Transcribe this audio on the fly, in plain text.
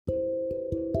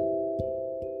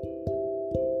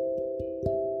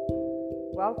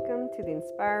Welcome to the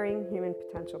Inspiring Human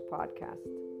Potential podcast.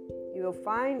 You will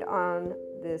find on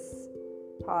this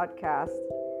podcast,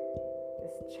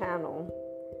 this channel,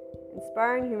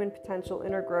 Inspiring Human Potential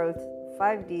Inner Growth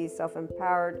 5D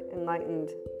Self-Empowered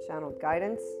Enlightened Channeled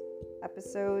Guidance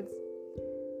episodes,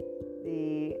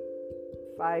 the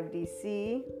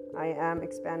 5DC I Am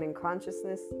Expanding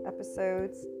Consciousness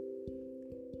episodes,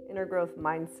 Inner Growth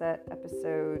Mindset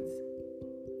episodes,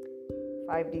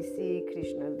 5DC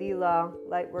Krishna Lila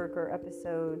Lightworker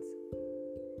episodes,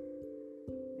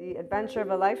 The Adventure of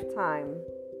a Lifetime,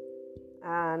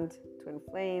 and Twin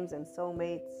Flames and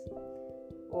Soulmates,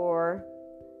 or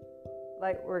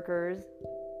Lightworkers,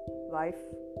 Life,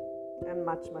 and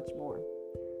much, much more.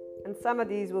 And some of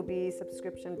these will be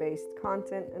subscription-based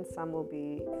content and some will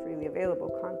be freely available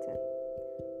content.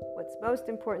 What's most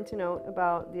important to note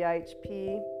about the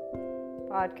IHP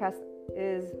podcast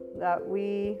is that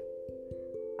we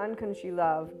unconsciously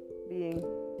love being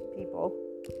people.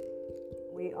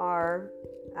 We are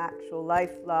actual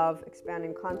life, love,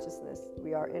 expanding consciousness.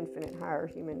 We are infinite higher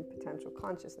human potential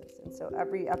consciousness. And so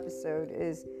every episode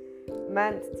is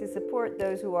meant to support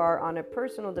those who are on a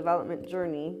personal development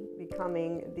journey,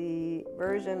 becoming the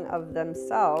version of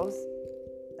themselves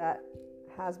that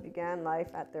has began life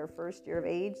at their first year of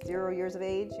age, 0 years of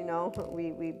age.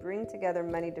 We bring together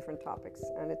many different topics,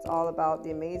 and it's all about the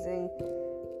amazing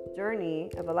journey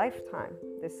of a lifetime,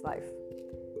 this life.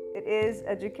 It is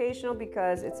educational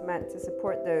because it's meant to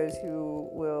support those who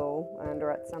will, and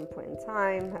or at some point in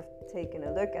time, have taken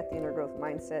a look at the inner growth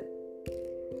mindset.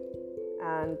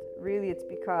 And really it's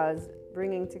because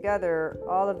bringing together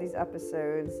all of these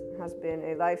episodes has been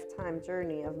a lifetime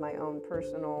journey of my own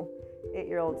personal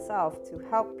 8-year-old self to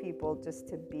help people just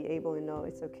to be able to know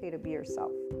it's okay to be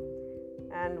yourself.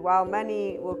 And while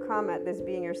many will come at this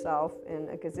being yourself in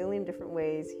a gazillion different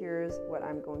ways, here's what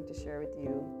I'm going to share with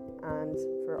you. And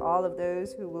for all of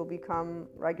those who will become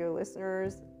regular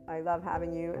listeners, I love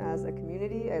having you as a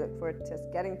community. I look forward to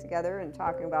getting together and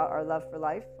talking about our love for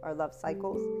life, our love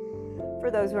cycles. For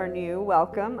those who are new,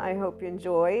 welcome. I hope you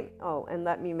enjoy. Oh, and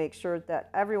let me make sure that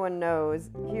everyone knows,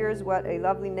 here's what a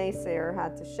lovely naysayer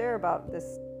had to share about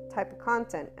this type of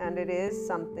content. And it is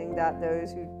something that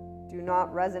those who do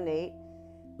not resonate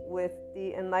with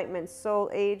the Enlightenment Soul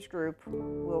age group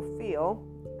will feel,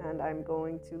 and I'm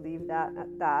going to leave that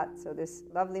at that. So this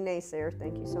lovely naysayer,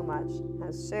 thank you so much,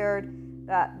 has shared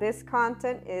that this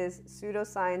content is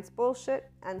pseudoscience bullshit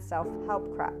and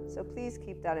self-help crap. So please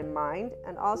keep that in mind,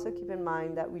 and also keep in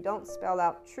mind that we don't spell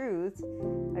out truth.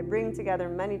 I bring together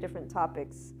many different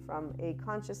topics from a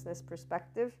consciousness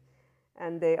perspective,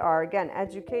 and they are, again,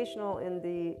 educational in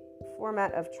the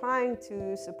format of trying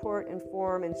to support,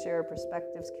 inform, and share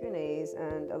perspectives, Q&As,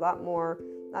 and a lot more,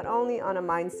 not only on a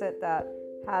mindset that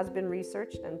has been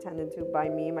researched and tended to by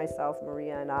me, myself,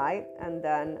 Maria, and I, and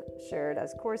then shared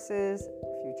as courses,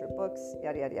 future books,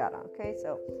 yada, yada, yada. Okay,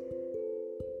 so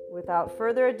without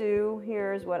further ado,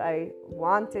 here's what I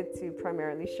wanted to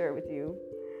primarily share with you.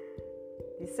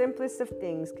 The simplest of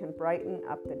things can brighten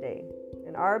up the day.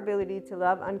 And our ability to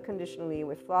love unconditionally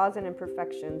with flaws and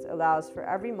imperfections allows for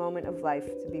every moment of life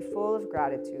to be full of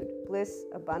gratitude, bliss,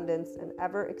 abundance, and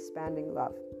ever-expanding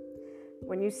love.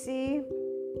 When you see,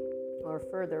 or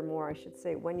furthermore, I should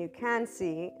say, when you can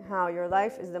see how your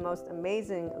life is the most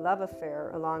amazing love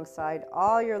affair alongside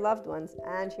all your loved ones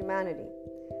and humanity,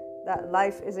 that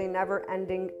life is a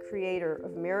never-ending creator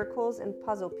of miracles and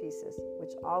puzzle pieces,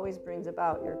 which always brings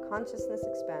about your consciousness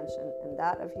expansion and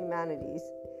that of humanity's.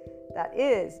 That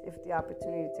is, if the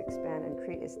opportunity to expand and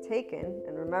create is taken.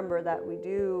 And remember that we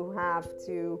do have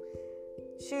to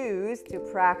choose to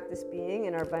practice being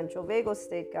in our ventral vagal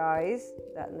state, guys,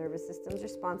 that nervous system's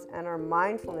response, and our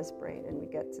mindfulness brain. And we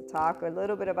get to talk a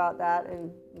little bit about that in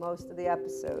most of the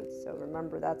episodes. So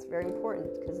remember, that's very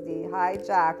important, because the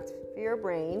hijacked fear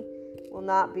brain will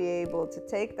not be able to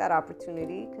take that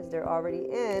opportunity because they're already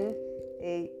in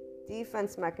a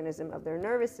defense mechanism of their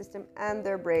nervous system, and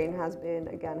their brain has been,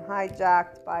 again,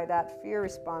 hijacked by that fear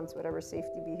response, whatever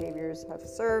safety behaviors have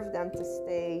served them to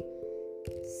stay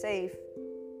safe.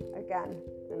 Again,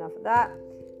 enough of that.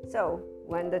 So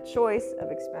when the choice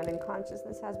of expanding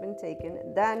consciousness has been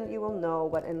taken, then you will know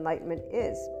what enlightenment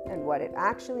is and what it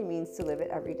actually means to live it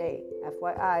every day.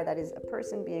 FYI, that is a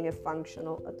person being a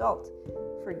functional adult.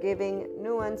 Forgiving,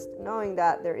 nuanced, knowing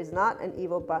that there is not an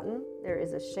evil button, there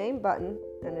is a shame button,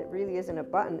 and it really isn't a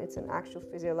button, it's an actual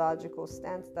physiological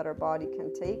stance that our body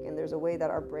can take, and there's a way that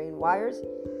our brain wires.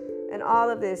 And all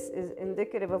of this is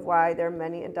indicative of why there are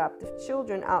many adoptive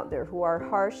children out there who are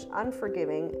harsh,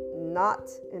 unforgiving, not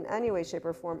in any way, shape,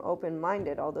 or form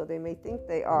open-minded, although they may think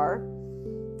they are.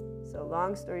 So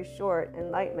long story short,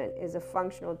 enlightenment is a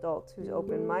functional adult who's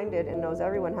open-minded and knows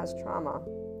everyone has trauma,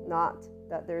 not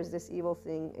that there's this evil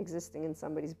thing existing in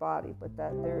somebody's body, but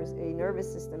that there's a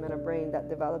nervous system and a brain that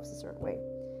develops a certain way.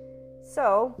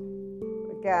 So,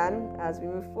 again, as we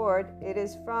move forward, it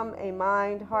is from a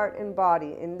mind, heart, and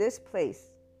body in this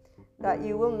place that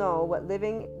you will know what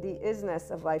living the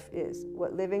isness of life is,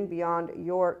 what living beyond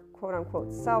your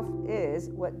quote-unquote self is,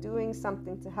 what doing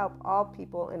something to help all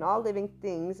people and all living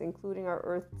things, including our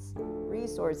Earth's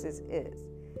resources, is.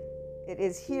 It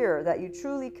is here that you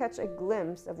truly catch a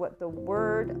glimpse of what the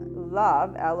word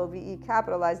love, L-O-V-E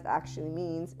capitalized, actually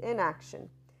means in action,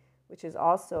 which is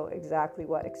also exactly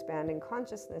what expanding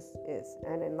consciousness is.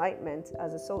 And enlightenment,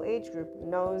 as a soul age group,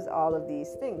 knows all of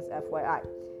these things, FYI.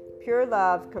 Pure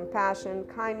love, compassion,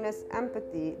 kindness,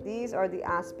 empathy, these are the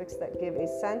aspects that give a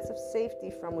sense of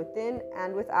safety from within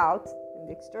and without, in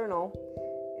the external.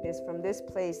 It is from this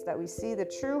place that we see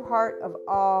the true heart of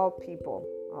all people.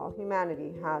 All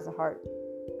humanity has a heart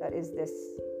that is this.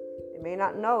 They may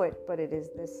not know it, but it is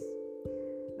this.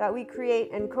 That we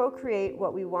create and co-create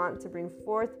what we want to bring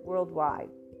forth worldwide.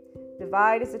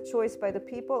 Divide is a choice by the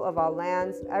people of all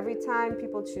lands. Every time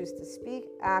people choose to speak,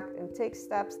 act, and take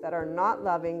steps that are not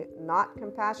loving, not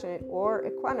compassionate, or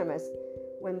equanimous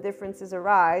when differences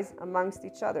arise amongst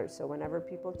each other. So whenever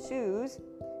people choose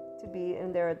to be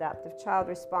in their adaptive child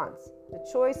response, the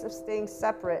choice of staying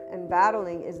separate and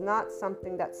battling is not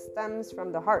something that stems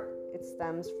from the heart. It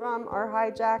stems from our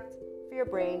hijacked fear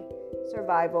brain,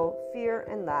 survival, fear,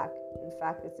 and lack. In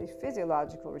fact, it's a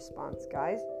physiological response,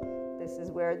 guys. This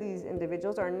is where these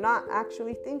individuals are not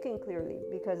actually thinking clearly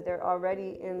because they're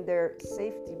already in their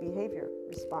safety behavior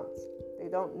response. They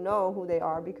don't know who they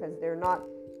are because they're not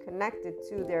connected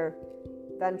to their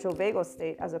ventral vagal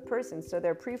state as a person. So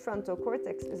their prefrontal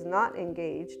cortex is not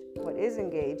engaged. What is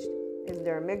engaged is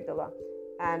their amygdala.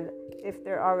 And if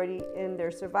they're already in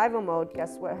their survival mode,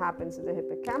 guess what happens to the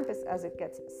hippocampus as it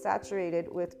gets saturated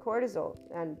with cortisol?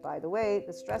 And by the way,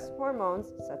 the stress hormones,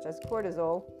 such as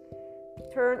cortisol,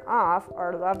 turn off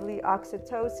our lovely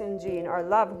oxytocin gene, our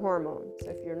love hormone. So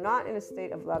if you're not in a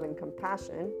state of love and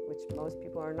compassion, which most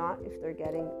people are not if they're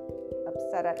getting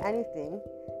upset at anything,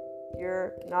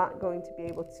 you're not going to be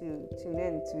able to tune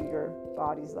in to your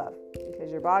body's love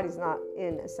because your body's not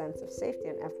in a sense of safety.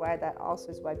 And FYI, that also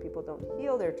is why people don't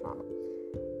heal their trauma.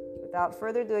 Without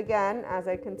further ado, again, as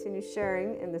I continue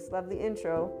sharing in this lovely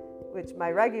intro, which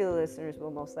my regular listeners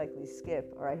will most likely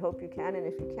skip, or I hope you can, and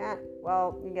if you can't,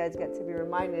 well, you guys get to be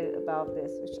reminded about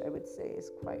this, which I would say is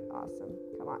quite awesome.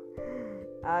 Come on.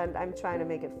 And I'm trying to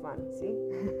make it fun, see?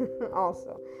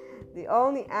 Also, the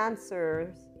only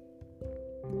answers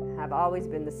have always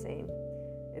been the same.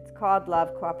 It's called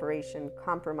love, cooperation,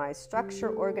 compromise,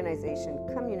 structure, organization,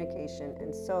 communication,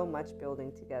 and so much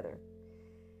building together.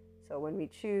 So when we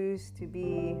choose to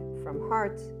be from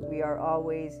heart, we are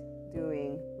always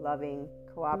doing loving,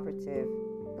 cooperative,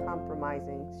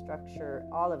 compromising, structure,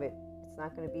 all of it. It's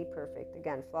not going to be perfect.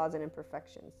 Again, flaws and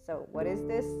imperfections. So what is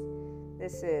this?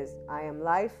 This is I am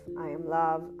life, I am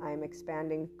love, I am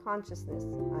expanding consciousness,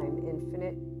 I am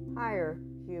infinite, higher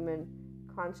human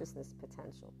consciousness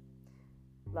potential.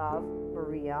 Love,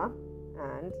 Maria.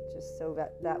 And just so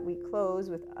that we close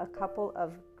with a couple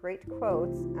of great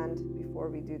quotes, and before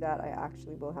we do that, I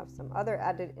actually will have some other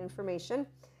added information.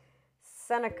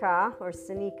 Seneca, or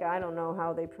Seneca, I don't know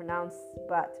how they pronounce,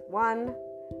 but one,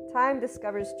 time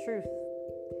discovers truth.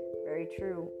 Very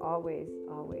true, always,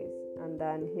 always. And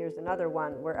then here's another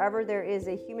one. Wherever there is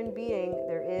a human being,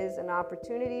 there is an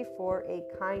opportunity for a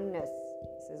kindness.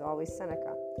 This is always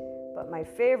Seneca. But my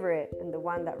favorite, and the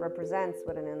one that represents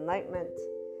what an enlightenment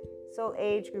soul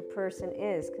age group person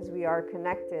is, because we are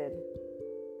connected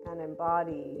and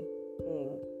embodying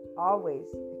always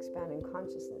expanding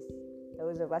consciousness.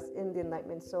 Those of us in the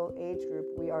enlightenment soul age group,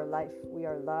 we are life, we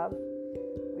are love,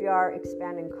 we are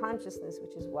expanding consciousness,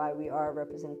 which is why we are a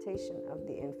representation of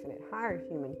the infinite higher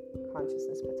human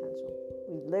consciousness potential.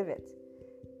 We live it.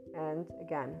 And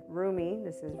again, Rumi,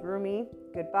 this is Rumi,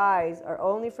 goodbyes are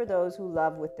only for those who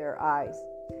love with their eyes.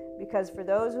 Because for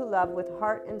those who love with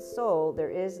heart and soul,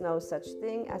 there is no such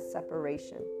thing as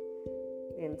separation.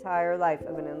 The entire life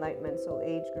of an enlightenment soul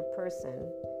age group person,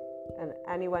 and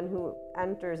anyone who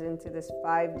enters into this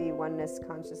 5D oneness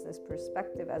consciousness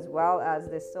perspective, as well as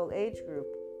this soul age group,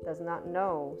 does not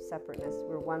know separateness.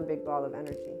 We're one big ball of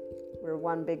energy. We're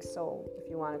one big soul, if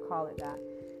you want to call it that.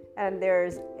 And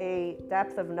there's a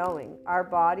depth of knowing. Our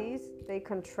bodies, they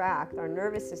contract. Our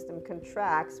nervous system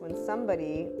contracts when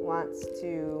somebody wants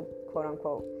to, quote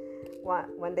unquote,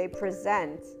 when they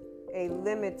present a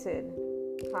limited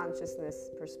consciousness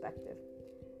perspective.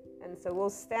 And so we'll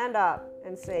stand up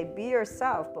and say, be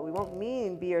yourself, but we won't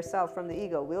mean be yourself from the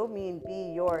ego. We'll mean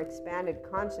be your expanded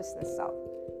consciousness self.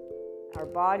 Our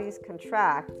bodies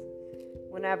contract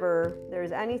whenever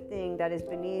there's anything that is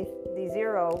beneath the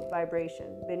zero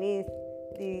vibration, beneath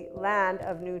the land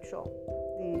of neutral,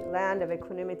 the land of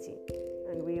equanimity.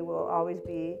 And we will always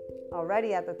be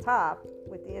already at the top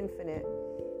with the infinite,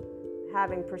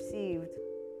 having perceived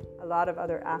a lot of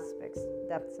other aspects,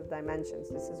 depths of dimensions.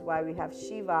 This is why we have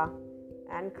Shiva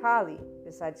and Kali,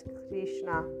 besides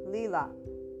Krishna Lila.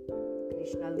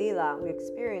 Krishna Lila, we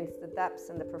experience the depths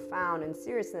and the profound and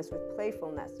seriousness with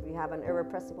playfulness. We have an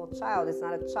irrepressible child. It's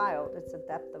not a child, it's the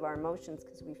depth of our emotions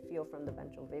because we feel from the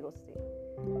ventral vagal state.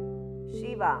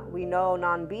 Shiva, we know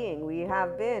non-being. We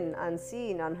have been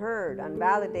unseen, unheard,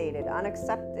 unvalidated,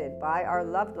 unaccepted by our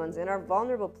loved ones in our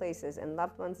vulnerable places. And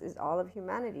loved ones is all of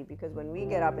humanity, because when we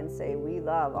get up and say we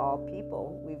love all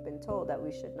people, we've been told that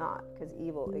we should not, because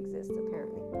evil exists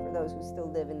apparently for those who still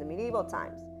live in the medieval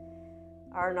times.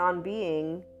 Our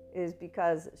non-being is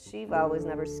because Shiva was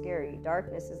never scary.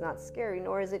 Darkness is not scary,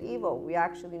 nor is it evil. We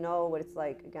actually know what it's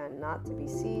like, again, not to be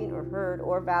seen or heard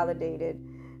or validated.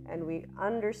 And we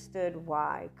understood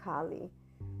why, Kali,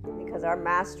 because our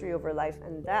mastery over life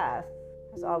and death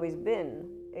has always been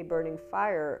a burning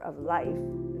fire of life,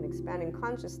 an expanding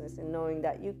consciousness, and knowing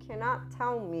that you cannot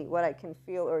tell me what I can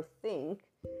feel or think.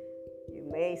 You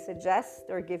may suggest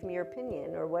or give me your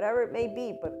opinion or whatever it may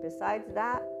be, but besides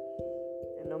that,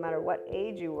 and no matter what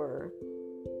age you were,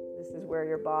 this is where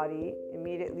your body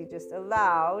immediately just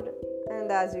allowed,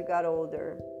 and as you got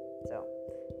older. So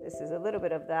this is a little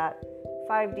bit of that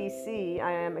 5DC,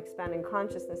 I am expanding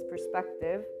consciousness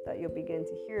perspective that you'll begin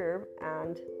to hear.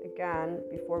 And again,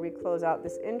 before we close out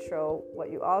this intro,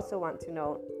 what you also want to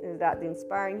know is that the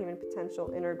Inspiring Human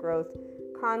Potential Inner Growth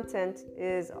content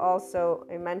is also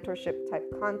a mentorship type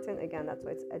content. Again, that's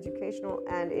why it's educational,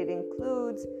 and it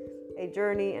includes a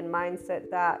journey and mindset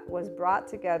that was brought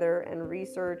together and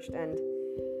researched and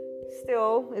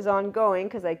still is ongoing,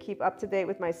 because I keep up to date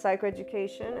with my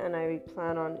psychoeducation, and I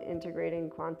plan on integrating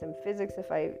quantum physics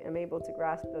if I am able to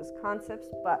grasp those concepts.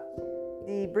 But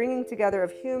the bringing together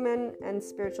of human and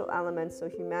spiritual elements, so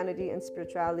humanity and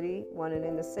spirituality, one and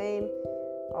in the same,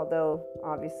 although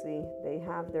obviously they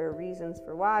have their reasons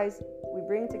for whys, we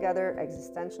bring together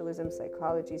existentialism,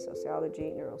 psychology,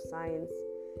 sociology, neuroscience.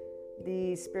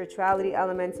 The spirituality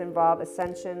elements involve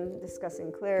ascension,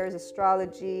 discussing clairs,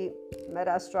 astrology,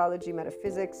 meta-astrology,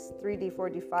 metaphysics, 3D,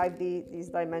 4D, 5D, these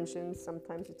dimensions.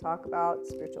 Sometimes we talk about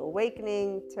spiritual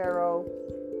awakening, tarot,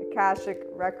 Akashic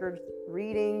record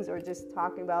readings, or just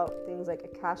talking about things like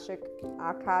Akashic,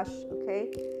 Akash,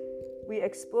 okay? We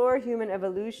explore human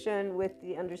evolution with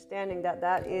the understanding that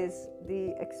that is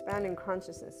the expanding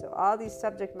consciousness. So all these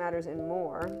subject matters and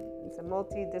more. It's a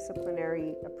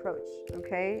multidisciplinary approach,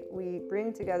 okay? We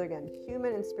bring together, again,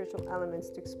 human and spiritual elements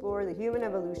to explore the human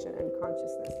evolution and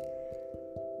consciousness.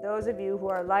 Those of you who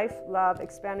are life, love,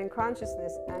 expanding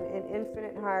consciousness, and in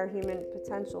infinite higher human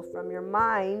potential from your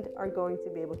mind are going to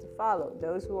be able to follow.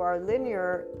 Those who are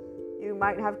linear, you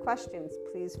might have questions.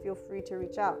 Please feel free to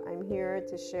reach out. I'm here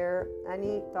to share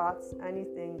any thoughts,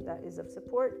 anything that is of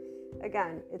support.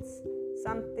 Again, it's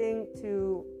something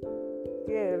to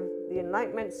give the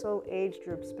Enlightenment Soul Age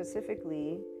group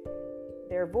specifically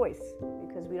their voice,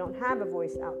 because we don't have a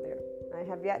voice out there. I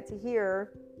have yet to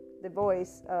hear the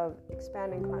voice of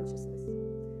expanding consciousness.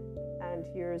 And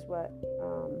here's what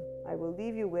I will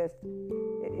leave you with.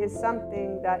 It is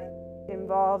something that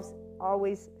involves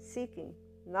always seeking,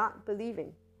 not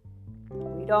believing.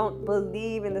 We don't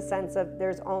believe in the sense of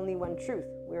there's only one truth.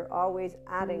 We're always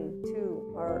adding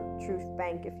to our truth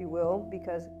bank, if you will,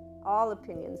 because all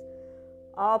opinions,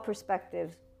 all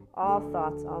perspectives, all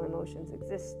thoughts, all emotions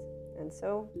exist. And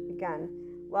so, again,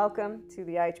 welcome to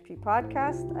the IHP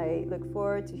podcast. I look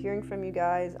forward to hearing from you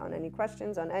guys on any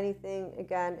questions, on anything.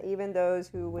 Again, even those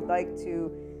who would like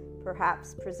to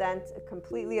perhaps present a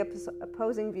completely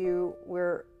opposing view,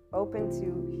 we're open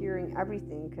to hearing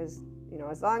everything, because, you know,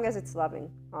 as long as it's loving,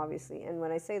 obviously. And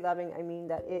when I say loving, I mean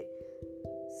that it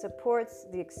supports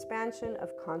the expansion of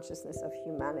consciousness of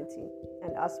humanity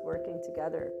and us working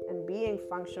together and being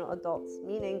functional adults,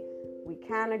 meaning we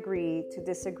can agree to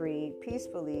disagree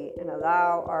peacefully and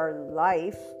allow our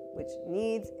life, which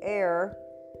needs air,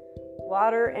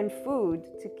 water, and food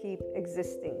to keep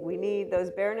existing. We need those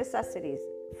bare necessities.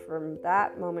 From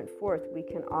that moment forth, we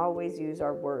can always use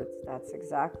our words. That's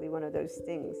exactly one of those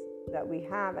things that we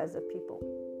have as a people.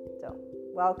 So,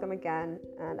 welcome again,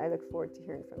 and I look forward to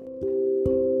hearing from you.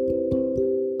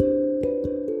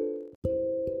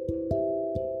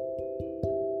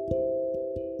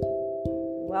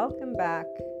 Welcome back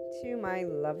to my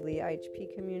lovely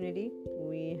IHP community.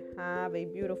 We have a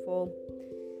beautiful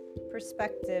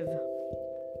perspective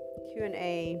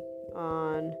Q&A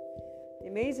on the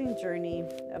amazing journey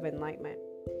of enlightenment.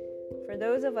 For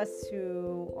those of us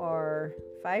who are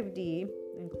 5D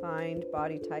inclined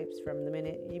body types, from the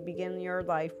minute you begin your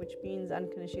life, which means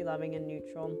unconditionally loving and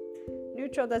neutral.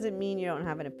 Neutral doesn't mean you don't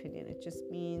have an opinion. It just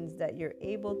means that you're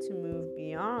able to move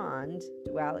beyond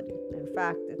duality. In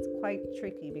fact, it's quite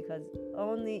tricky because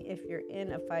only if you're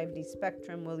in a 5D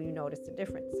spectrum will you notice the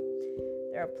difference.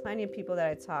 There are plenty of people that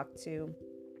I talk to,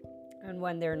 and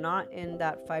when they're not in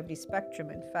that 5D spectrum,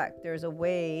 in fact, there's a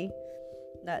way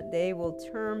that they will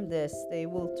term this. They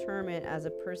will term it as a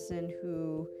person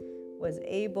who was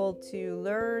able to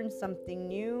learn something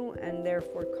new and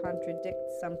therefore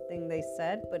contradict something they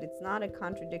said, but it's not a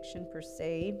contradiction per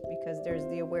se because there's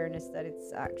the awareness that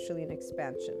it's actually an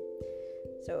expansion.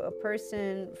 So a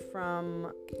person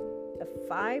from a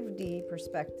 5D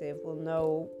perspective will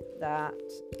know that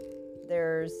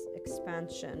there's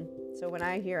expansion. So when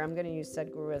I hear, I'm going to use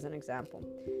Sadhguru as an example,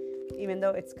 even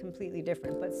though it's completely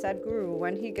different. But Sadhguru,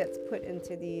 when he gets put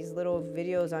into these little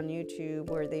videos on YouTube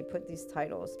where they put these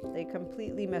titles, they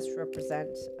completely misrepresent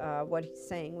what he's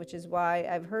saying, which is why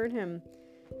I've heard him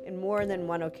in more than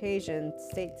one occasion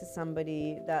state to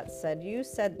somebody that said, you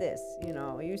said this,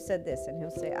 you said this. And he'll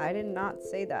say, I did not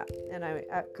say that. And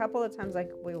a couple of times,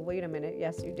 like, well, wait a minute.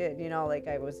 Yes, you did. Like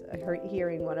I was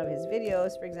hearing one of his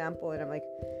videos, for example, and I'm like,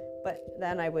 but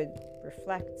then I would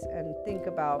reflect and think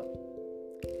about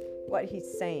what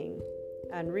he's saying.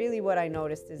 And really what I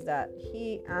noticed is that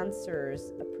he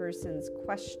answers a person's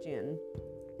question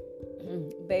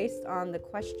based on the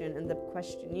question and the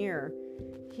questionnaire.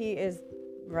 He is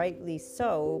rightly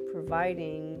so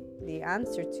providing the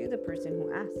answer to the person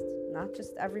who asked, not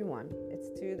just everyone,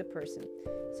 it's to the person.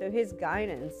 So his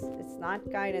guidance, it's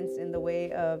not guidance in the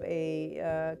way of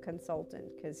a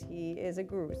consultant, because he is a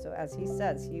guru. So as he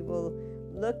says, he will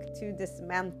look to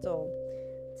dismantle,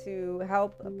 to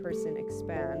help a person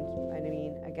expand. I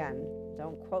mean, again,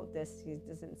 don't quote this, he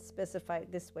doesn't specify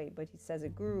it this way, but he says a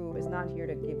guru is not here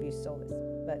to give you solace,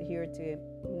 but here to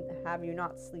have you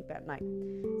not sleep at night.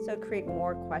 So create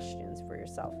more questions for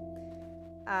yourself.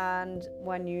 And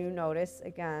when you notice,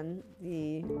 again,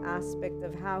 the aspect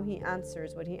of how he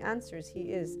answers what he answers,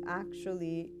 he is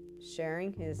actually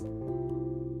sharing his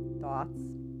thoughts,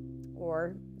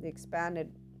 or the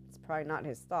expanded, it's probably not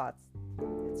his thoughts,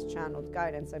 it's channeled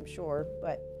guidance, I'm sure,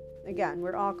 but again,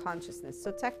 we're all consciousness,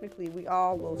 so technically we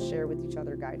all will share with each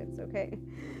other guidance, okay?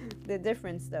 The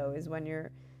difference, though, is when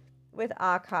you're with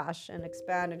Akash and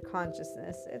expanded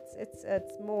consciousness,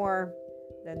 it's more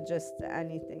than just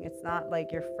anything. It's not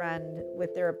like your friend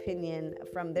with their opinion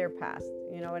from their past,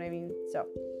 you know what I mean? So,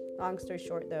 long story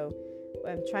short, though,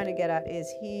 what I'm trying to get at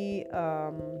is he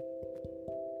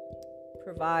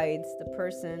provides the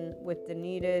person with the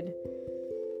needed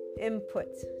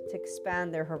input to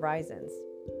expand their horizons.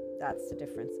 That's the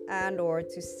difference. And or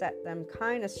to set them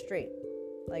kind of straight,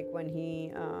 like when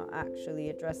he actually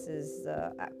addresses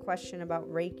a question about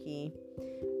Reiki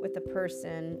with a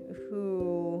person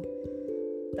who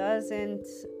doesn't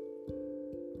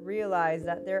realize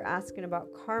that they're asking about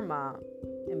karma,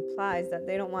 implies that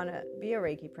they don't want to be a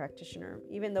Reiki practitioner,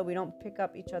 even though we don't pick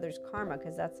up each other's karma,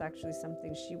 because that's actually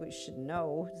something she should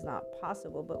know. It's not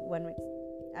possible. But when it's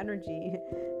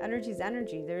energy's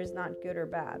energy, there is not good or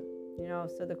bad,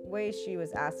 so the way she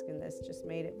was asking this just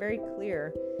made it very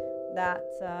clear that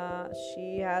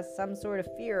she has some sort of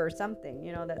fear or something,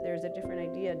 that there's a different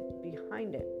idea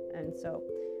behind it. And so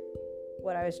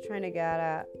what I was trying to get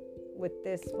at with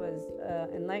this was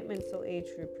enlightenment soul age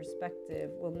group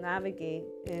perspective will navigate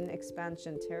in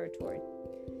expansion territory.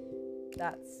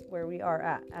 That's where we are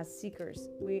at as seekers.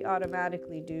 We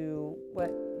automatically do what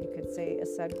you could say a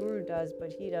Sadhguru does,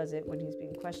 but he does it when he's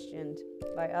being questioned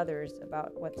by others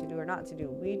about what to do or not to do.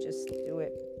 We just do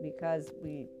it because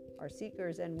we are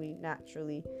seekers and we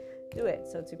naturally do it.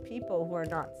 So to people who are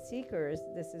not seekers,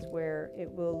 this is where it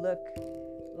will look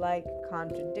like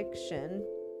contradiction,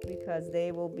 because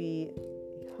they will be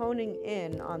honing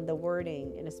in on the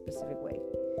wording in a specific way.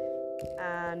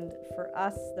 And for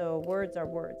us, though, words are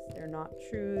words. They're not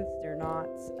truths. They're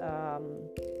not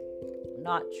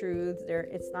truths.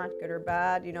 It's not good or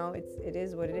bad. It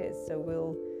is what it is. So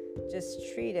we'll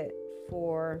just treat it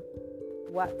for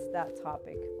what that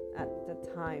topic at the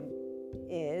time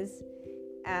is.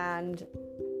 And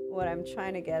what I'm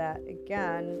trying to get at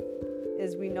again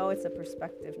is we know it's a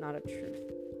perspective, not a truth.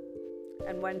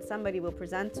 And when somebody will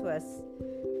present to us,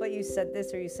 but you said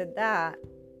this or you said that,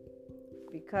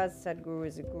 because Sadhguru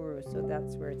is a guru, so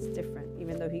that's where it's different,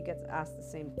 even though he gets asked the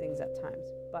same things at times.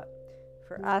 But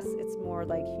For us, it's more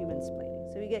like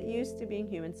human-splaining. So we get used to being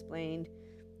human-splained.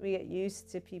 We get used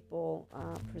to people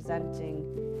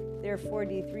presenting their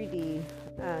 4D, 3D,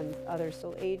 and other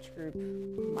soul age group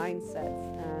mindsets.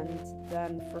 And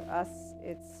then for us,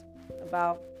 it's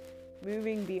about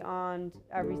moving beyond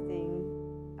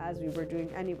everything as we were doing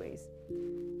anyways.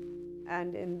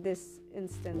 And in this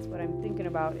instance, what I'm thinking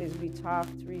about is we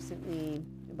talked recently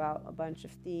about a bunch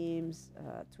of themes,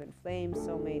 twin flames,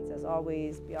 soulmates, as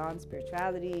always, beyond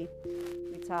spirituality.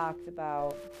 We talked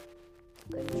about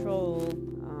control.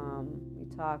 We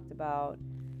talked about,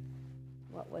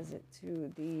 what was it,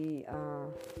 to the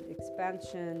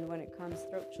expansion when it comes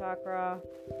throat chakra.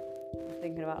 I'm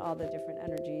thinking about all the different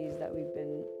energies that we've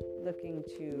been looking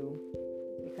to,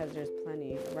 because there's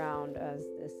plenty around us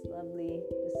this lovely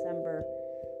December,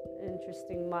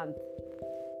 interesting month.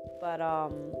 But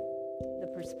the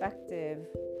perspective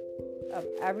of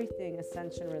everything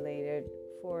ascension related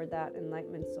for that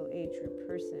enlightenment soul age group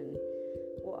person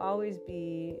will always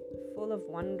be full of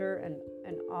wonder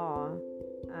and awe.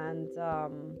 And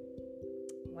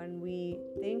when we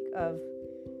think of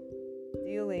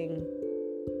dealing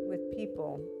with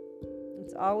people,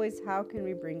 it's always how can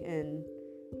we bring in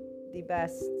the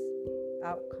best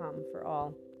outcome for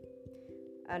all,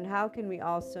 and how can we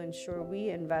also ensure we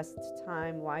invest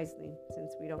time wisely,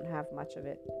 since we don't have much of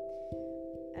it.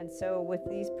 And so with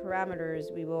these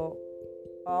parameters, we will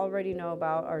already know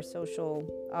about our social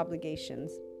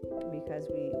obligations, because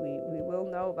we will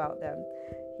know about them.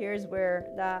 Here's where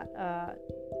that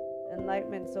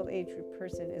enlightenment soul age group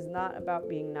person is not about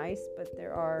being nice, but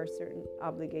there are certain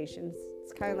obligations.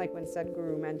 It's kind of like when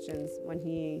Sadhguru mentions when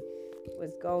he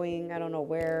was going, I don't know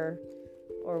where,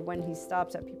 or when he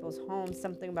stops at people's homes,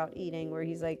 something about eating, where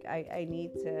he's like, I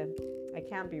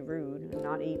can't be rude and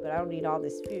not eat, but I don't need all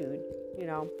this food,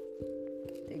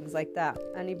 things like that.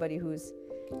 Anybody who's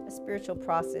a spiritual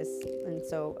process, and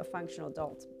so a functional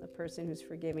adult, a person who's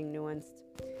forgiving, nuanced,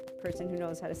 a person who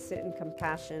knows how to sit in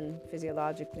compassion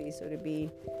physiologically, so to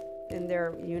be in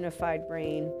their unified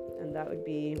brain, and that would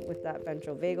be with that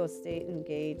ventral vagal state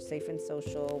engaged, safe and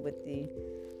social, with the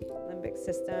limbic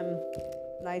system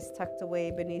nice tucked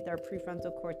away beneath our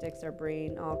prefrontal cortex, our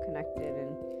brain all connected,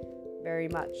 and very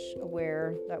much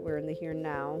aware that we're in the here and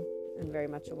now, and very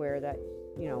much aware that,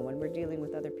 when we're dealing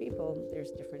with other people,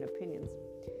 there's different opinions.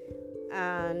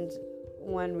 And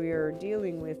when we're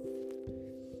dealing with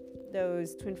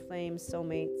those twin flames,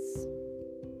 soulmates,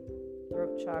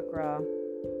 throat chakra,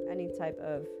 any type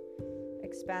of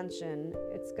expansion,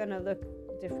 it's going to look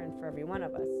different for every one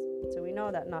of us. So we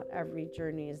know that not every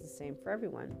journey is the same for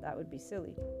everyone. That would be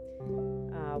silly.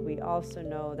 We also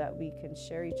know that we can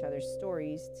share each other's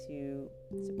stories to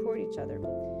support each other.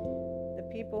 The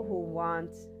people who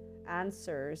want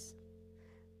answers,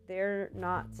 they're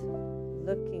not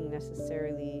looking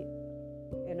necessarily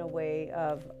in a way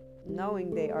of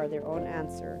knowing they are their own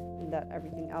answer and that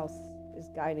everything else is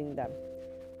guiding them.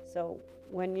 So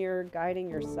when you're guiding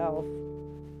yourself,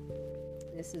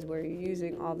 this is where you're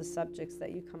using all the subjects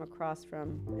that you come across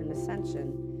from an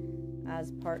ascension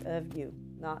as part of you,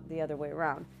 not the other way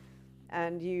around.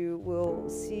 And you will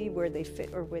see where they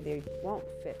fit or where they won't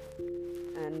fit.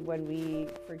 And when we,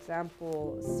 for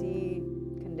example, see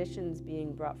conditions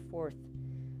being brought forth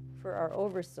for our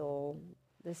oversoul,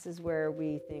 this is where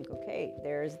we think, okay,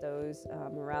 there's those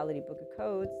morality book of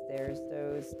codes, there's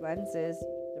those lenses,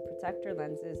 the protector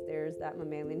lenses, there's that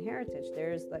mammalian heritage,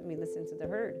 there's let me listen to the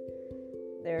herd,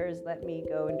 there's let me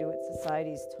go and do what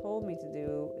society's told me to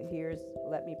do, here's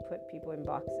let me put people in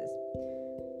boxes.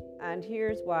 And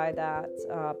here's why that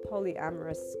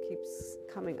polyamorous keeps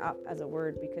coming up as a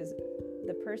word, because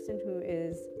the person who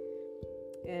is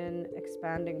in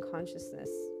expanding consciousness,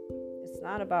 it's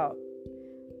not about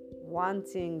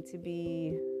wanting to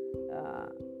be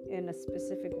in a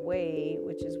specific way,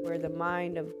 which is where the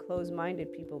mind of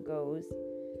closed-minded people goes.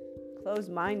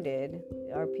 Closed-minded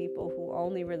are people who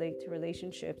only relate to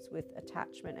relationships with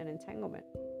attachment and entanglement,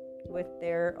 with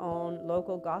their own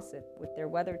local gossip, with their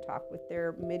weather talk, with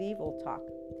their medieval talk.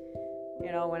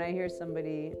 When I hear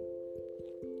somebody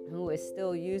who is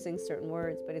still using certain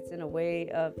words, but it's in a way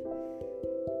of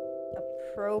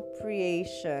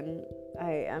appropriation,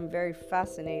 I am very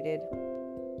fascinated.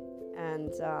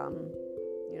 And,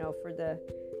 for the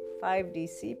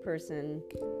 5DC person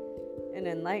in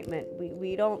enlightenment,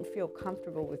 we don't feel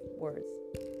comfortable with words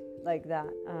like that.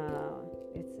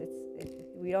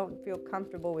 We don't feel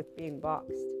comfortable with being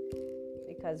boxed,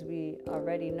 because we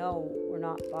already know we're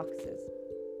not boxes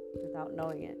without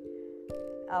knowing it.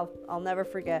 I'll never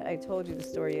forget, I told you the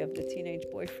story of the teenage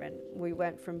boyfriend. We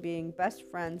went from being best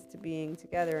friends to being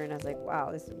together, and I was like,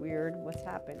 wow, this is weird. What's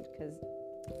happened? Because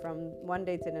from one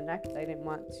day to the next, I didn't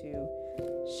want to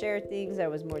share things. I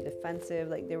was more defensive.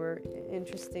 Like, there were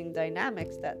interesting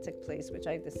dynamics that took place, which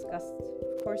I discussed,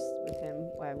 of course, with him.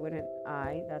 Why wouldn't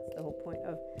I? That's the whole point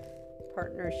of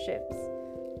partnerships.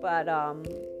 But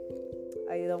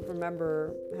I don't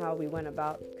remember how we went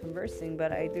about conversing,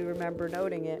 but I do remember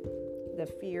noting it, the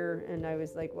fear. And I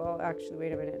was like, well, actually,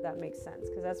 wait a minute, that makes sense.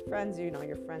 Because as friends,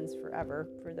 you're friends forever,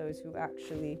 for those who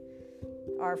actually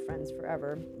are friends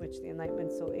forever, which the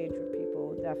Enlightenment Soul Age group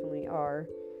people definitely are.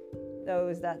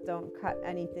 Those that don't cut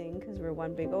anything, because we're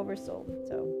one big oversoul.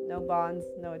 So no bonds,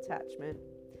 no attachment.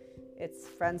 It's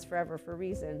friends forever for a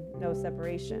reason. No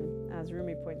separation. As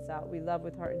Rumi points out, we love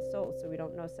with heart and soul, so we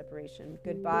don't know separation.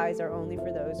 Goodbyes are only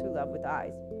for those who love with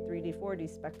eyes. 3D, 4D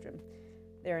spectrum.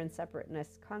 They're in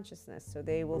separateness consciousness, so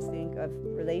they will think of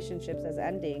relationships as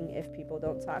ending if people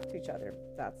don't talk to each other.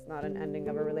 That's not an ending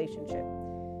of a relationship.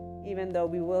 Even though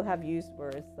we will have used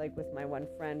words, like with my one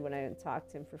friend, when I didn't talk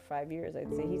to him for 5 years,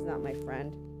 I'd say he's not my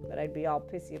friend, but I'd be all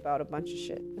pissy about a bunch of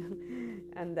shit.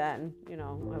 And then,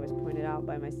 I was pointed out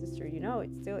by my sister,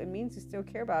 it means you still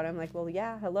care about him. Like, well,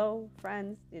 yeah, hello,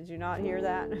 friends. Did you not hear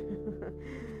that?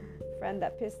 Friend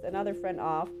that pissed another friend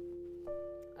off.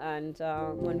 And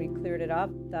when we cleared it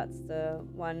up, that's the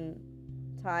one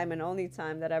time and only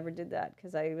time that I ever did that,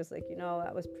 because I was like,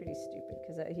 that was pretty stupid,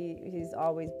 because he's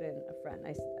always been a friend.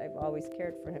 I've always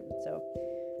cared for him. So,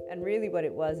 and really what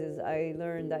it was is I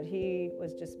learned that he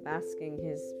was just masking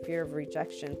his fear of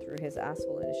rejection through his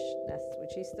assholishness,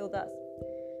 which he still does.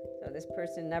 So this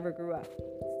person never grew up,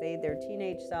 stayed their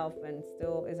teenage self, and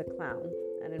still is a clown.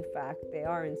 And in fact, they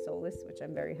are in solace, which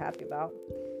I'm very happy about.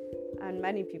 And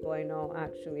many people I know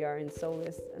actually are in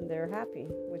solace and they're happy,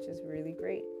 which is really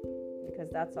great, because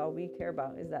that's all we care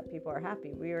about, is that people are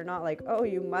happy. We are not like, oh,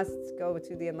 you must go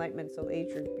to the Enlightenment Soul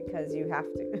Age group because you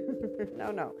have to.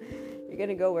 No. You're going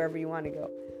to go wherever you want to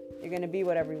go. You're going to be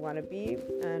whatever you want to be,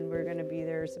 and we're going to be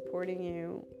there supporting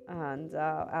you. And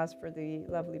as for the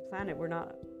lovely planet, we're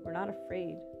not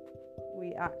afraid.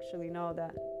 We actually know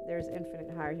that there's infinite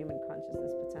higher human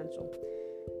consciousness potential.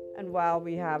 And while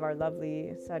we have our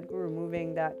lovely Sadhguru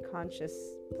moving that conscious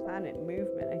planet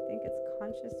movement, I think it's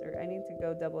conscious, or I need to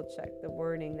go double check the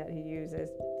wording that he uses.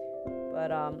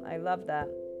 But I love that.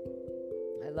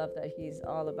 I love that he's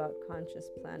all about conscious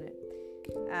planet.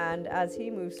 And as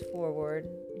he moves forward,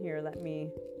 here, let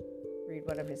me read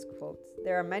one of his quotes.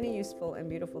 There are many useful and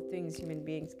beautiful things human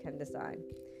beings can design.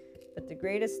 But the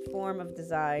greatest form of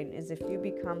design is if you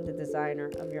become the designer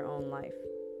of your own life,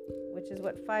 which is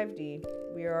what 5D,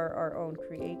 we are our own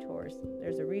creators.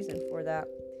 There's a reason for that.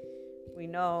 We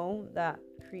know that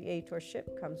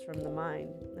creatorship comes from the mind,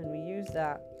 and we use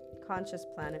that conscious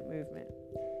planet movement.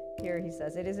 Here he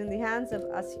says, it is in the hands of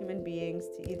us human beings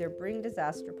to either bring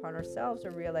disaster upon ourselves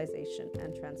or realization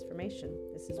and transformation.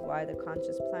 This is why the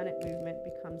conscious planet movement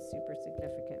becomes super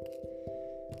significant.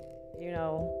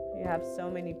 You have so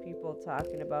many people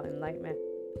talking about enlightenment,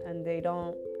 and they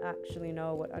don't actually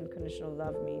know what unconditional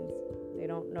love means. They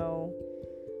don't know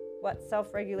what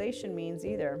self-regulation means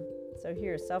either. So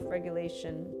here,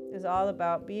 self-regulation is all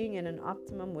about being in an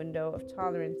optimum window of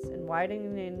tolerance and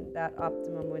widening that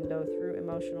optimum window through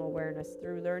emotional awareness,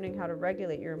 through learning how to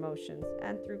regulate your emotions,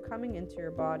 and through coming into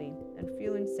your body and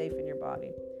feeling safe in your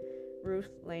body. Ruth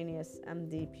Lanius,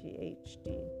 MD,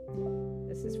 PhD.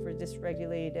 This is for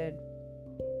dysregulated,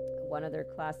 one of their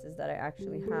classes that I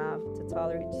actually have to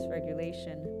tolerate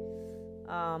dysregulation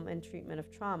and treatment of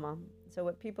trauma. So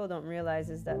what people don't realize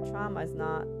is that trauma is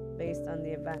not based on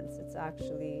the events. It's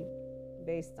actually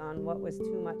based on what was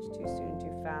too much, too soon,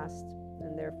 too fast,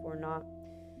 and therefore not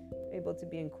able to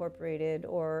be incorporated,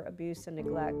 or abuse and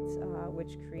neglect,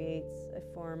 which creates a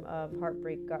form of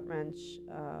heartbreak, gut wrench,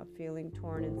 feeling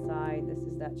torn inside. This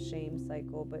is that shame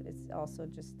cycle, but it's also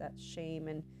just that shame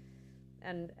and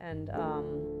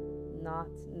not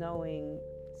knowing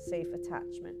safe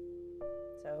attachment.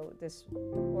 So this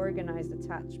organized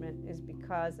attachment is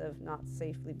because of not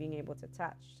safely being able to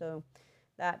attach. So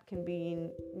that can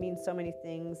mean so many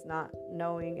things, not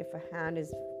knowing if a hand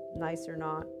is nice or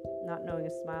not knowing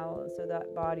a smile, so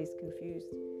that body's confused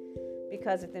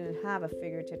because it didn't have a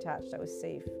figure to attach that was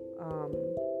safe.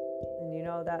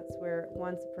 And that's where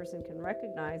once a person can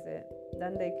recognize it,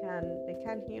 then they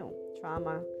can heal.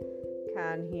 Trauma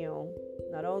can heal.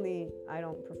 Not only, I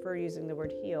don't prefer using the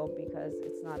word heal because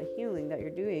it's not a healing that you're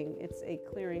doing, it's a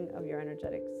clearing of your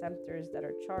energetic centers that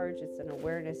are charged. It's an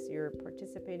awareness. You're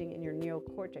participating in your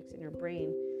neocortex in your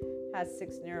brain. It has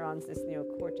 6 neurons, this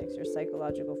neocortex, your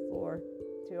psychological floor.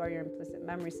 2 are your implicit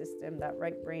memory system, that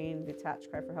right brain, detach,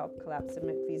 cry for help, collapse,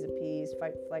 submit, please, appease,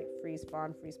 fight, flight, freeze,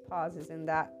 fawn, freeze, pause is in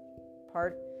that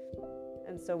part.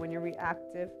 And so when you're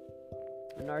reactive,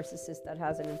 a narcissist that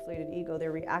has an inflated ego,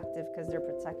 they're reactive because they're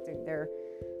protecting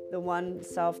the one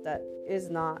self that is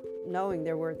not knowing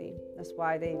they're worthy. That's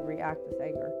why they react with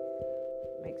anger.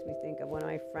 It makes me think of one of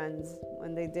my friends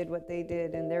when they did what they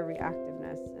did and their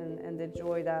reactiveness, and the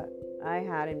joy that I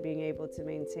had in being able to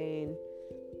maintain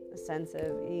a sense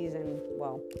of ease and,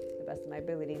 well, the best of my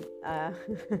ability.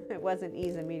 It wasn't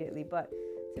ease immediately, but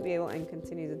to be able and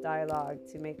continue the dialogue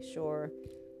to make sure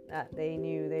that they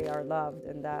knew they are loved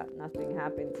and that nothing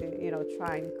happened to,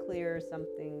 try and clear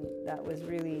something that was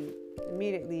really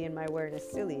immediately in my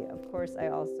awareness silly. Of course, I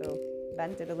also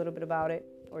vented a little bit about it,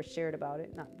 or shared about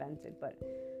it, not vented, but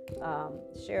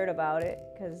shared about it,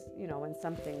 because, when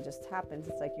something just happens,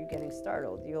 it's like you getting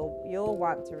startled. You'll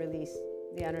want to release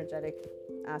the energetic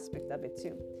aspect of it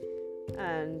too.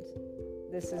 And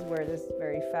this is where this is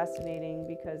very fascinating,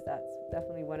 because that's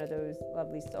definitely one of those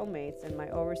lovely soulmates in my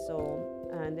oversoul.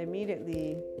 And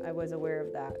immediately I was aware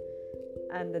of that.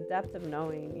 And the depth of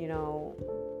knowing,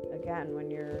 again,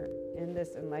 when you're in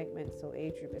this enlightenment soul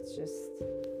age group, it's just,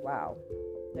 wow.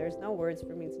 There's no words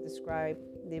for me to describe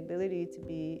the ability to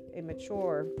be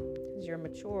immature, because you're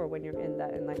mature when you're in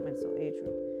that enlightenment soul age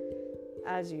group,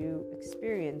 as you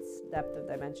experience depth of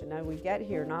dimension. Now, we get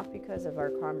here not because of our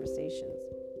conversations.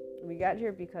 We get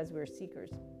here because we're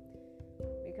seekers.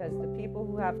 Because the people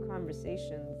who have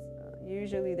conversations,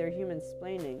 usually they're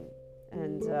human-splaining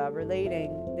and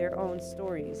relating their own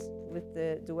stories with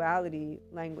the duality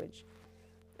language.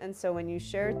 And so when you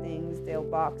share things, they'll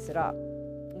box it up.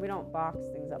 We don't box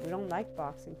things up. We don't like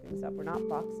boxing things up. We're not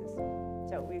boxes.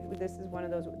 So this is one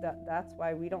of those, that's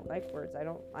why we don't like words.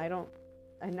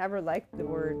 I never liked the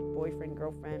word boyfriend,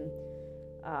 girlfriend.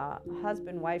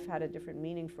 Husband, wife had a different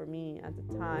meaning for me at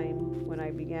the time when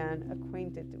I began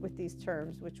acquainted with these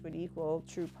terms, which would equal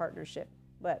true partnership.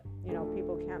 But,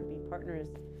 people can't be partners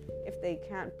if they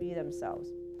can't be themselves.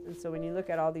 And so when you look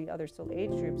at all the other soul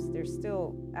age groups, they're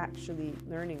still actually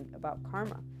learning about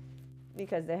karma,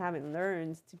 because they haven't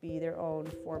learned to be their own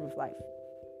form of life.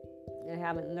 They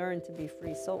haven't learned to be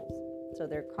free souls. So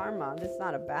their karma, that's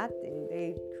not a bad thing.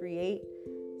 They create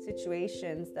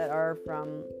situations that are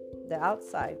from the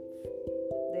outside.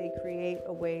 They create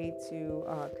a way to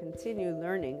continue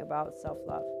learning about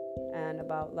self-love and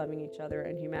about loving each other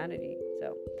and humanity.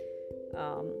 So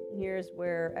here's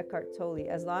where Eckhart Tolle,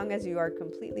 as long as you are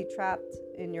completely trapped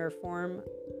in your form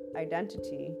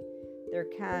identity, there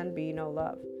can be no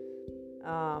love.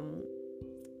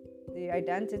 The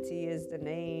identity is the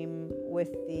name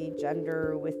with the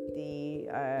gender, with the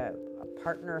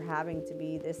partner having to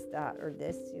be this, that, or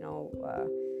this,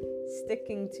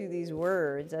 sticking to these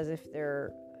words as if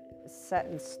they're set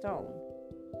in stone.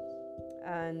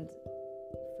 And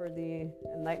for the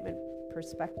enlightenment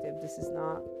perspective, this is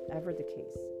not ever the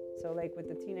case. So like with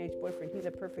the teenage boyfriend, he's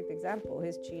a perfect example.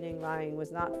 His cheating, lying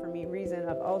was not for me reason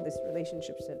of, this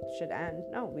relationship should end.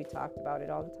 No, we talked about it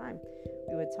all the time.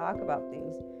 We would talk about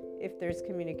things. If there's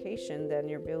communication, then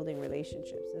you're building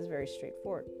relationships. This is very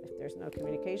straightforward. If there's no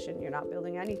communication, you're not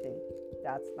building anything.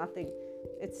 That's nothing.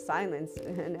 It's silence.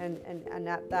 And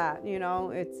at that,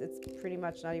 it's pretty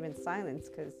much not even silence,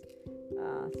 because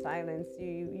silence,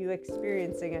 you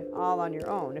experiencing it all on your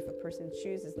own. If a person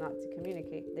chooses not to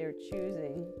communicate, they're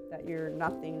choosing that you're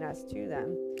nothingness to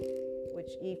them, which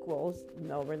equals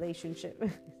no relationship.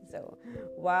 So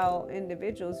while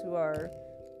individuals who are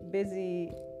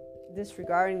busy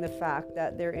disregarding the fact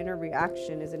that their inner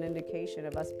reaction is an indication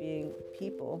of us being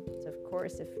people, so of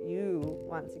course if you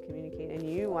want to communicate and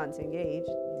you want to engage,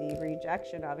 the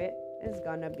rejection of it is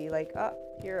gonna be like,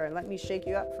 here, let me shake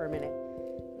you up for a minute.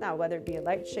 Now, whether it be a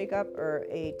light shake-up or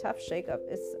a tough shake-up,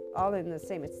 it's all in the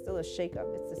same. It's still a shake-up.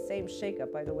 It's the same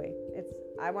shake-up, by the way. It's,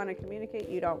 I want to communicate,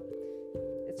 you don't.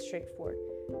 It's straightforward.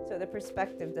 So the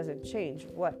perspective doesn't change.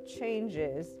 What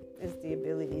changes is the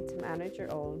ability to manage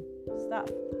your own stuff.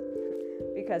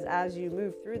 Because as you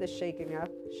move through the shaking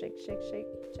up, shake, shake, shake,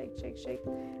 shake, shake, shake,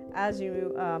 as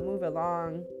you move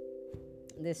along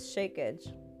this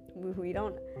shakeage, we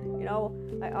don't,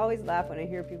 I always laugh when I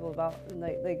hear people about,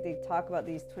 like they talk about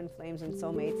these twin flames and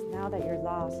soulmates. Now that you're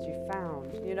lost, you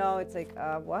found, it's like,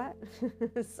 what?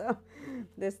 So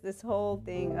this whole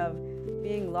thing of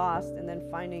being lost and then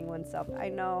finding oneself. I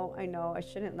know, I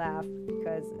shouldn't laugh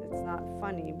because it's not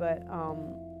funny, but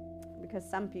because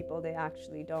some people, they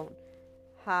actually don't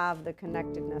have the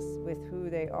connectedness with who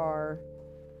they are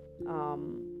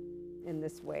in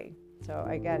this way. So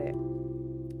I get it.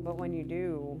 But when you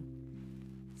do,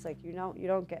 it's like you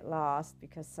don't get lost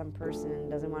because some person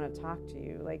doesn't want to talk to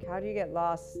you. Like, how do you get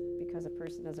lost because a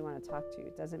person doesn't want to talk to you?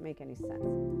 It doesn't make any sense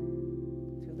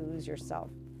to lose yourself.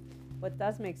 what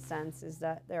does make sense is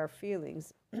that there are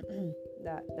feelings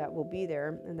that will be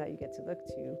there, and that you get to look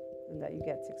to, and that you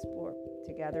get to explore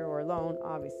together or alone,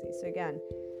 obviously. So again,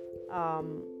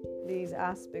 these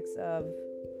aspects of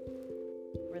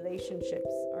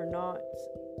relationships are not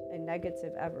a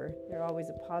negative ever. They're always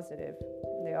a positive.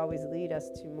 They always lead us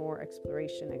to more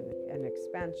exploration and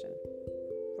expansion.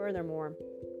 Furthermore,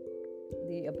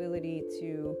 the ability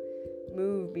to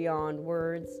move beyond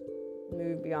words,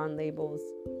 move beyond labels,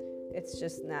 it's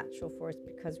just natural for us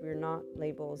because we're not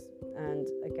labels. And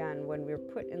again, when we're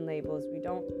put in labels, we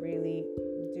don't really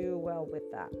do well with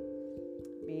that,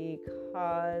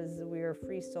 because we're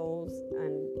free souls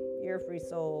and you're a free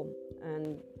soul,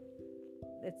 and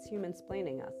it's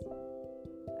human-splaining us.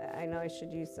 I know I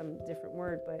should use some different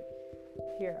word, but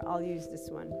here, I'll use this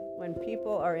one. When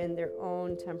people are in their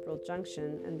own temporal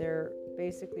junction and they're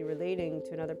basically relating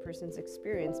to another person's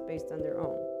experience based on their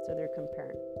own, so they're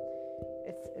comparing.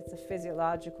 It's a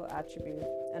physiological attribute,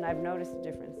 and I've noticed a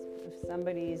difference. If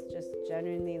somebody's just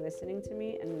genuinely listening to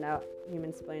me and not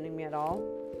human-splaining me at all,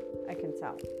 I can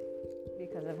tell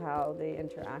because of how they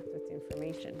interact with the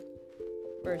information.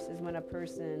 Versus when a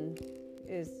person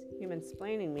is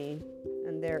human-splaining me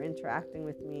and they're interacting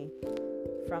with me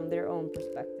from their own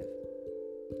perspective.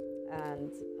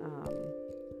 And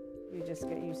you just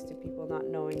get used to people not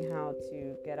knowing how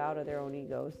to get out of their own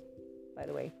egos, by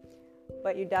the way.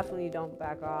 But you definitely don't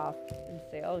back off and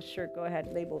say, oh, sure, go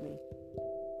ahead, label me.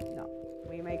 No,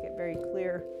 we make it very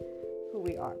clear who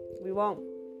we are. We won't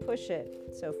push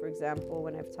it. So, for example,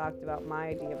 when I've talked about my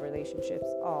idea of relationships,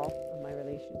 all of my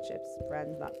relationships,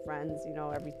 friends, not friends,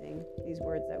 everything, these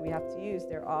words that we have to use,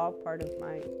 they're all part of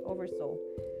my oversoul,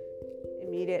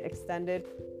 immediate, extended.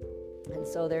 And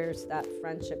so there's that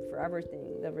friendship forever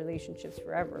thing, the relationships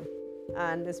forever.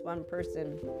 And this one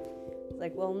person, it's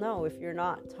like, well, no, if you're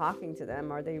not talking to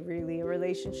them, are they really a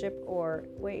relationship? Or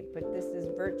wait, but this is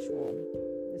virtual.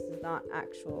 This is not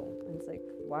actual. And it's like,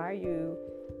 why are you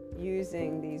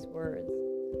using these words?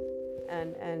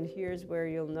 And here's where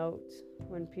you'll note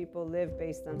when people live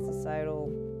based on societal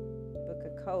book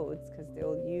of codes, because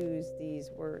they'll use these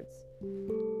words.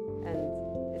 And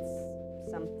it's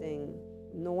something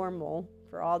normal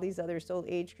for all these other soul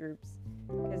age groups,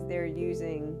 because they're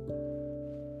using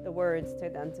the words to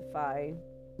identify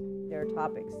their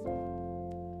topics.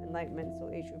 Enlightenment,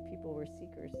 soul age group people were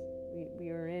seekers. We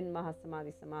are in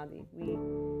Mahasamadhi Samadhi. We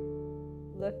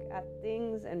look at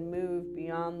things and move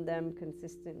beyond them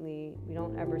consistently. We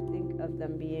don't ever think of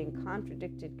them being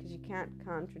contradicted, because you can't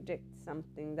contradict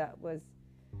something that was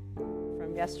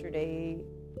from yesterday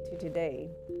to today.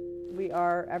 We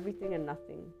are everything and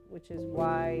nothing, which is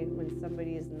why when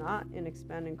somebody is not in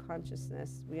expanding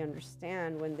consciousness, we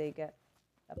understand when they get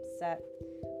upset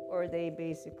or they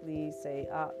basically say,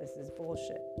 this is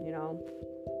bullshit,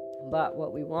 But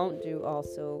what we won't do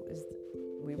also is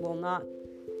we will not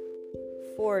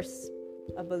force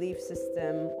a belief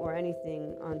system or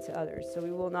anything onto others. So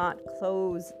we will not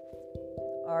close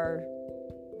our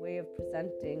way of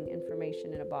presenting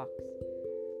information in a box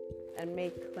and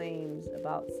make claims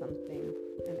about something.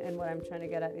 And what I'm trying to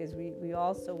get at is we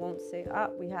also won't say,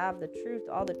 we have the truth,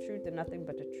 all the truth and nothing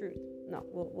but the truth. No,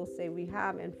 we'll say we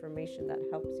have information that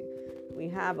helps you. We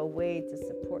have a way to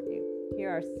support you. Here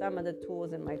are some of the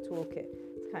tools in my toolkit.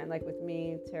 It's kind of like with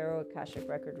me, tarot, Akashic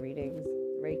record readings,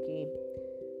 Reiki,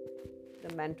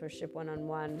 the mentorship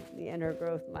one-on-one, the inner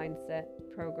growth mindset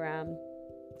program,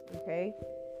 okay?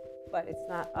 But it's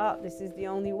not, this is the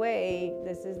only way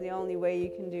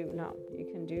you can do. No, you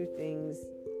can do things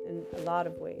in a lot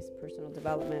of ways. Personal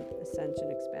development,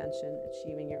 ascension, expansion,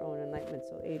 achieving your own enlightenment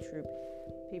soul age group.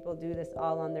 People do this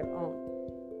all on their own.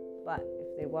 But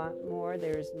if they want more,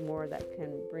 there's more that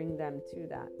can bring them to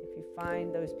that. If you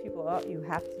find those people, you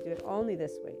have to do it only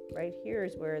this way. Right here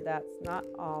is where that's not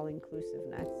all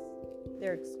inclusiveness.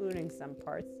 They're excluding some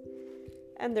parts,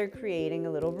 and they're creating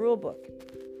a little rule book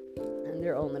and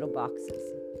their own little boxes.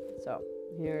 So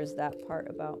here's that part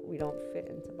about we don't fit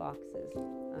into boxes,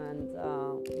 and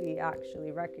we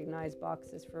actually recognize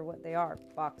boxes for what they are,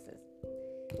 boxes.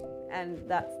 And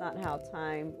that's not how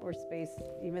time or space,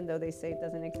 even though they say it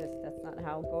doesn't exist, that's not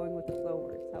how going with the flow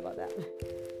works. How about that?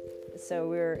 So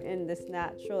we're in this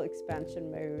natural expansion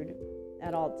mode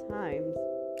at all times,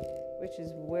 which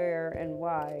is where and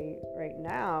why right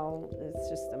now it's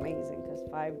just amazing, because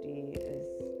 5D is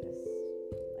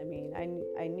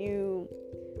I knew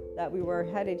that we were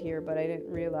headed here, but I didn't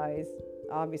realize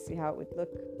obviously how it would look.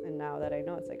 And now that I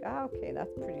know, it's like, okay,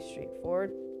 that's pretty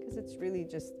straightforward, because it's really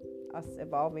just us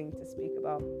evolving to speak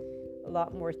about a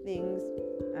lot more things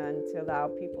and to allow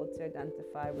people to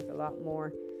identify with a lot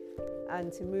more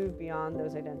and to move beyond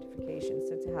those identifications.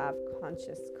 So to have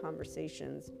conscious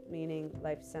conversations, meaning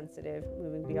life sensitive,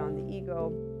 moving beyond the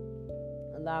ego,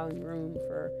 allowing room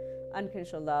for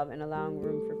unconditional love, and allowing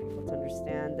room for people to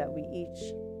understand that we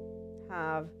each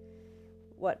have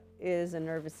what is a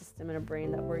nervous system and a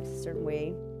brain that works a certain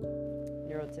way,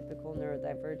 neurotypical,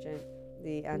 neurodivergent,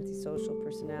 the antisocial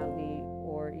personality,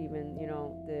 or even,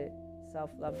 the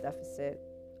self-love deficit,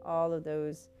 all of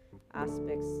those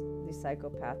aspects, the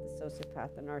psychopath, the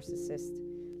sociopath, the narcissist.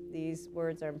 These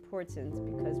words are important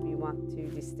because we want to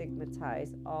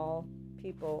destigmatize. All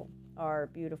people are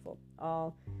beautiful.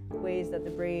 All ways that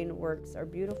the brain works are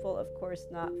beautiful. Of course,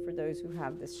 not for those who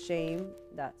have this shame.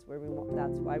 That's why we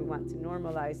want to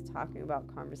normalize talking about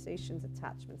conversations,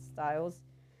 attachment styles,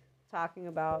 talking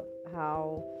about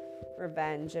how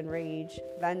revenge and rage,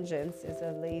 vengeance is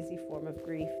a lazy form of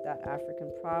grief, that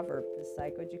African proverb. The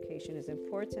psychoeducation is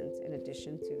important in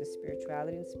addition to the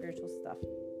spirituality and spiritual stuff,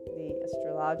 the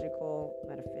astrological,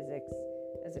 metaphysics,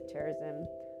 esotericism,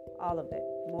 all of it,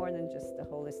 more than just the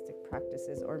holistic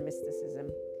practices or mysticism,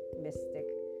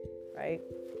 right?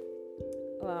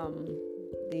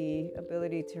 The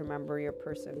ability to remember your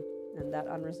person and that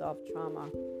unresolved trauma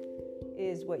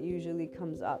is what usually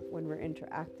comes up when we're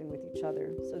interacting with each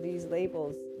other. So these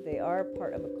labels, they are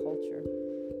part of a culture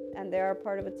and they are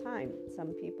part of a time.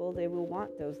 Some people, they will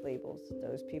want those labels.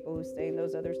 Those people who stay in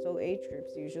those other soul age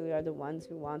groups usually are the ones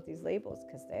who want these labels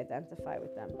because they identify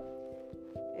with them.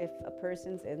 If a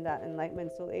person's in that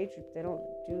enlightenment soul age group, they don't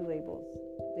do labels.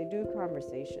 They do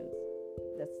conversations.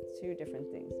 That's two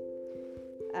different things.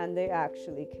 And they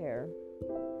actually care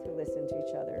to listen to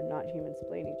each other, not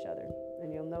human-splain each other.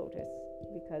 And you'll notice,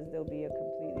 because there'll be a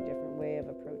completely different way of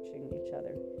approaching each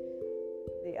other.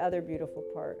 The other beautiful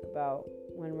part about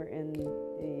when we're in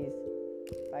these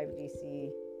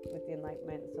 5DC with the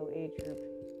enlightenment soul age group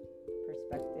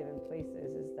perspective and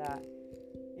places is that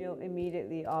you'll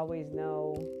immediately always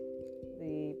know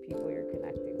the people you're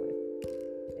connecting with.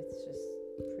 It's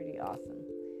just pretty awesome.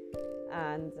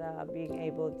 And being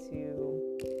able to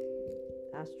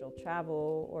astral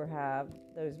travel or have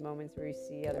those moments where you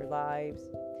see other lives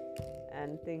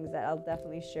and things that I'll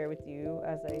definitely share with you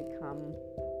as I come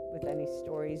with any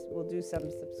stories. We'll do some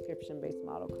subscription-based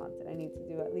model content. I need to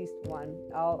do at least one.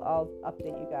 I'll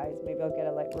update you guys. Maybe I'll get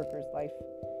a light worker's life.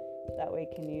 That way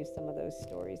I can use some of those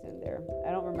stories in there.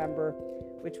 I don't remember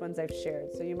which ones I've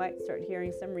shared, so you might start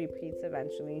hearing some repeats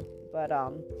eventually. But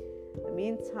in the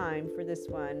meantime, for this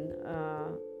one,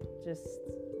 just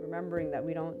remembering that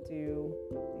we don't do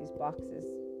these boxes.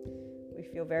 We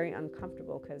feel very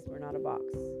uncomfortable because we're not a box.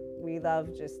 We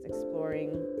love just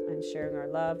exploring and sharing our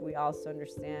love. We also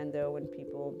understand, though, when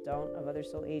people don't, of other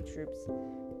soul age groups,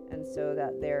 and so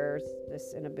that there's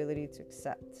this inability to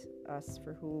accept us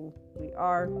for who we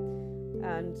are.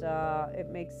 And it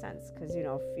makes sense because,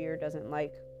 fear doesn't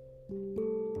like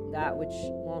that which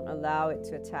won't allow it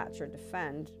to attach or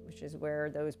defend, which is where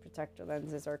those protector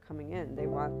lenses are coming in. They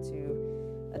want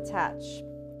to attach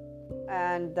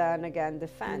and then again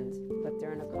defend, but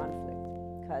they're in a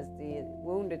conflict because the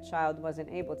wounded child wasn't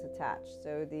able to attach.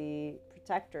 So the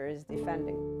protector is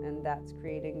defending, and that's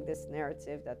creating this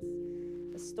narrative that's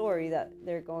a story that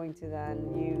they're going to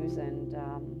then use, and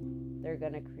they're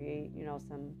going to create,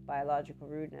 some biological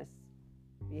rudeness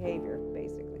behavior,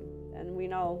 basically. And we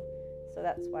know, so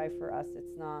that's why for us,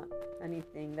 it's not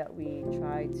anything that we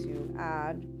try to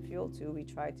add fuel to. We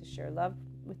try to share love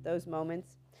with those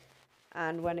moments.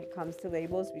 And when it comes to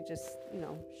labels, we just,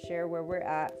 share where we're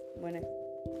at when it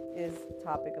is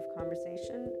topic of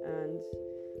conversation, and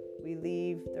we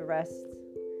leave the rest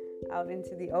out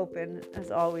into the open,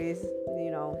 as always,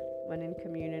 when in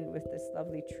communion with this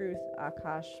lovely truth,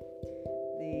 Akash,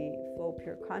 the full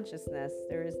pure consciousness.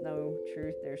 There is no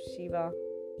truth. There's Shiva,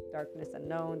 darkness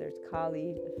unknown. There's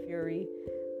Kali, the fury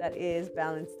that is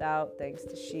balanced out thanks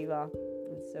to Shiva.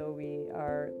 And so we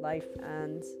are life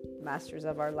and masters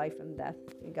of our life and death.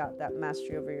 You got that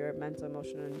mastery over your mental,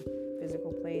 emotional, and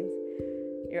physical planes.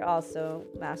 You're also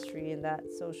mastery in that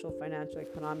social, financial,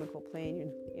 economical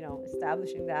plane.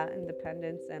 Establishing that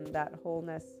independence and that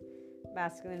wholeness.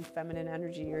 Masculine, feminine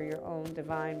energy, or your own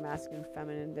divine. Masculine,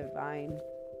 feminine, divine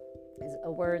is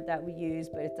a word that we use,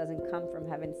 but it doesn't come from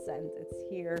heaven sent. It's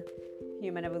here,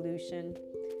 human evolution.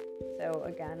 So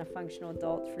again, a functional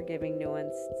adult, forgiving,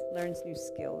 nuanced, learns new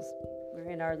skills. We're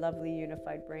in our lovely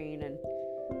unified brain, and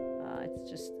it's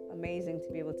just amazing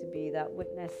to be able to be that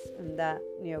witness and that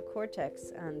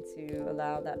neocortex, and to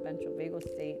allow that ventral vagal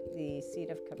state, the seat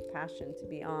of compassion, to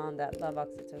be on, that love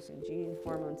oxytocin gene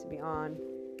hormone to be on.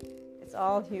 It's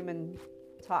all human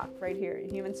talk right here,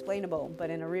 human explainable, but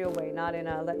in a real way, not in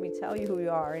a let me tell you who you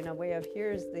are, in a way of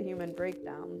here's the human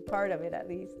breakdown, part of it at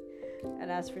least.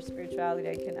 And as for spirituality,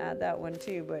 I can add that one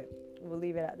too, but we'll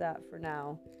leave it at that for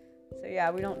now. So yeah,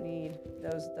 we don't need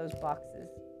those boxes.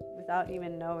 Without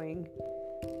even knowing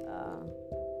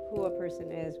who a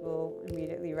person is, we'll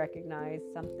immediately recognize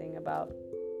something about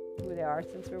who they are,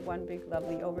 since we're one big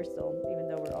lovely oversoul. Even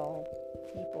though we're all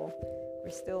people, we're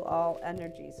still all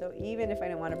energy. So even if I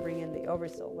don't want to bring in the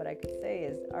oversoul, what I could say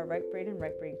is our right brain and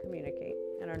right brain communicate,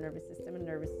 and our nervous system and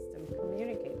nervous system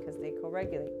communicate because they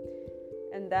co-regulate.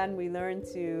 And then we learn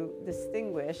to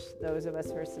distinguish those of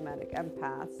us who are somatic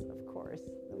empaths, of course.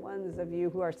 The ones of you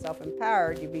who are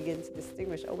self-empowered, you begin to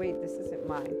distinguish, oh wait, this isn't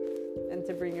mine. And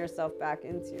to bring yourself back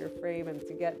into your frame and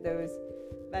to get those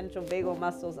ventral vagal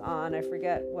muscles on. I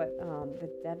forget what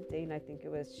the Deb Dane, I think it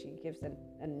was, she gives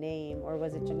a name, or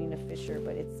was it Janina Fisher,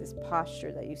 but it's this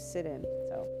posture that you sit in.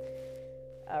 So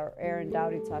Aaron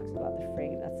Dowdy talks about the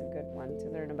frame. That's a good one to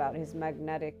learn about. His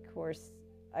magnetic course,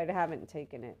 I haven't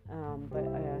taken it, but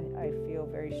I feel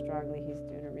very strongly he's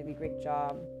doing a really great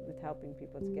job with helping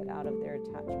people to get out of their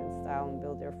attachment style and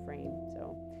build their frame.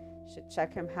 So you should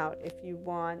check him out if you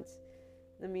want.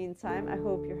 In the meantime, I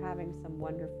hope you're having some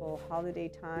wonderful holiday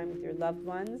time with your loved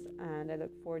ones, and I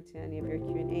look forward to any of your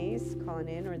Q&As, calling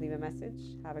in or leave a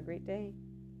message. Have a great day.